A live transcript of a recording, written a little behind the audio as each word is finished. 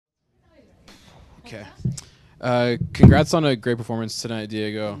Okay. Congrats on a great performance tonight,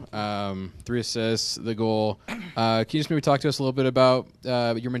 Diego. 3 assists, the goal. Can you just maybe talk to us a little bit about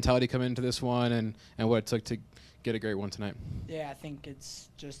your mentality coming into this one and what it took to get a great one tonight? Yeah, I think it's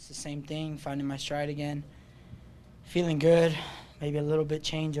just the same thing, finding my stride again, feeling good, maybe a little bit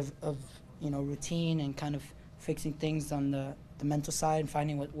change of routine and kind of fixing things on the mental side and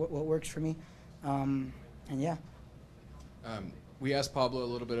finding what works for me. And yeah. We asked Pablo a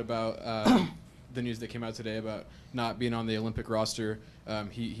little bit about the news that came out today about not being on the Olympic roster.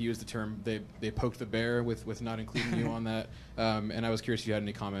 He used the term they poked the bear with not including you on that. And I was curious if you had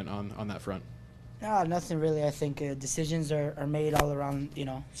any comment on that front. No, nothing really. I think decisions are made all around,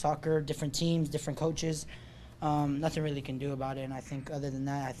 soccer, different teams, different coaches. Nothing really can do about it. And I think other than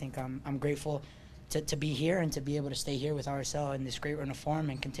that, I think I'm grateful to be here and to be able to stay here with RSL in this great run of form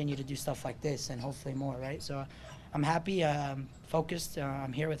and continue to do stuff like this and hopefully more, right? So I'm happy, focused.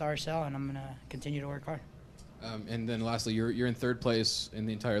 I'm here with RSL, and I'm going to continue to work hard. And then lastly, you're in 3rd place in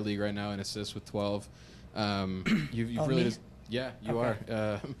the entire league right now in assists with 12. You've really me? Yeah, you Okay.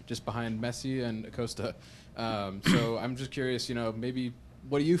 are just behind Messi and Acosta. So I'm just curious, maybe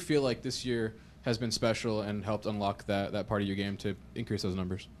what do you feel like this year has been special and helped unlock that part of your game to increase those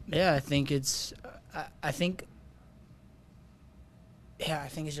numbers? Yeah, I think it's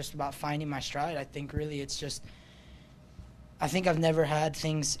just about finding my stride. I think really it's just I think I've never had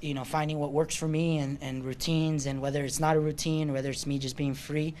things, finding what works for me and routines, and whether it's not a routine, whether it's me just being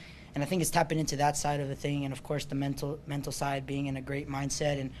free. And I think it's tapping into that side of the thing, and of course the mental side, being in a great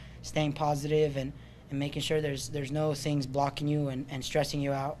mindset and staying positive and making sure there's no things blocking you and stressing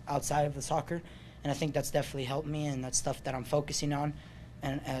you out outside of the soccer. And I think that's definitely helped me, and that's stuff that I'm focusing on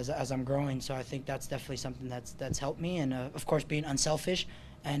and as I'm growing. So I think that's definitely something that's helped me, and of course being unselfish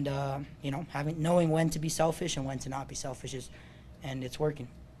and knowing when to be selfish and when to not be selfish and it's working.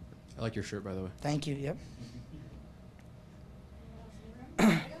 I like your shirt, by the way. Thank you. Yep.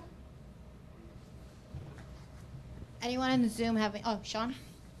 Anyone in the Zoom having? Oh, Sean.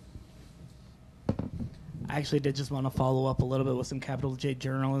 I actually did just want to follow up a little bit with some capital J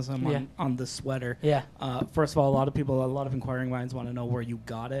journalism on the sweater. Yeah. First of all, a lot of inquiring minds want to know where you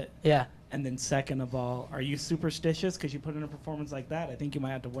got it. Yeah. And then second of all, are you superstitious? Because you put in a performance like that, I think you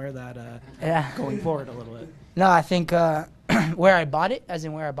might have to wear that going forward a little bit. No, I think where I bought it, as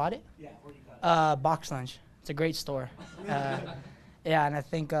in where I bought it? Yeah, where you got it. Box Lunch. It's a great store. Yeah, and I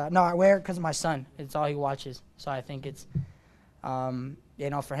think, no, I wear it because of my son. It's all he watches. So I think it's,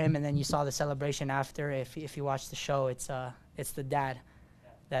 for him. And then you saw the celebration after. If you watch the show, it's the dad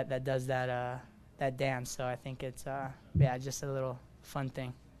that does that dance. So I think it's, just a little fun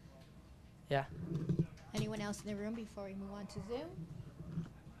thing. Yeah. Anyone else in the room before we move on to Zoom?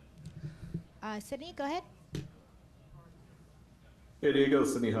 Sydney, go ahead. Hey, Diego,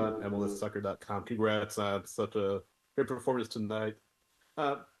 Sydney Hunt, MLSsoccer.com. Congrats on such a great performance tonight.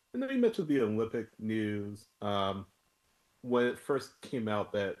 I know you mentioned the Olympic news. When it first came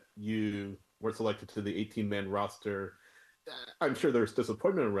out that you were selected to the 18-man roster, I'm sure there's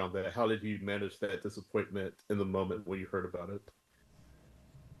disappointment around that. How did you manage that disappointment in the moment when you heard about it?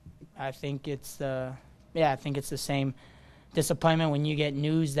 I think it's the same disappointment when you get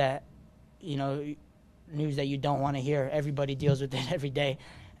news that you don't want to hear. Everybody deals with it every day,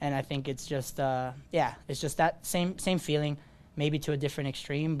 and I think it's just it's just that same feeling, maybe to a different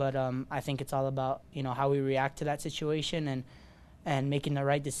extreme. But I think it's all about how we react to that situation and making the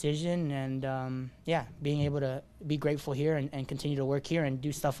right decision and being able to be grateful here and continue to work here and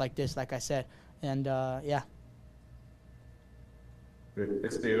do stuff like this, like I said, and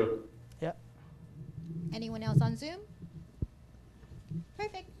Thanks, Diego. Yeah. Anyone else on Zoom?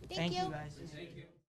 Perfect. Thank you. Thank you, guys. Thank you.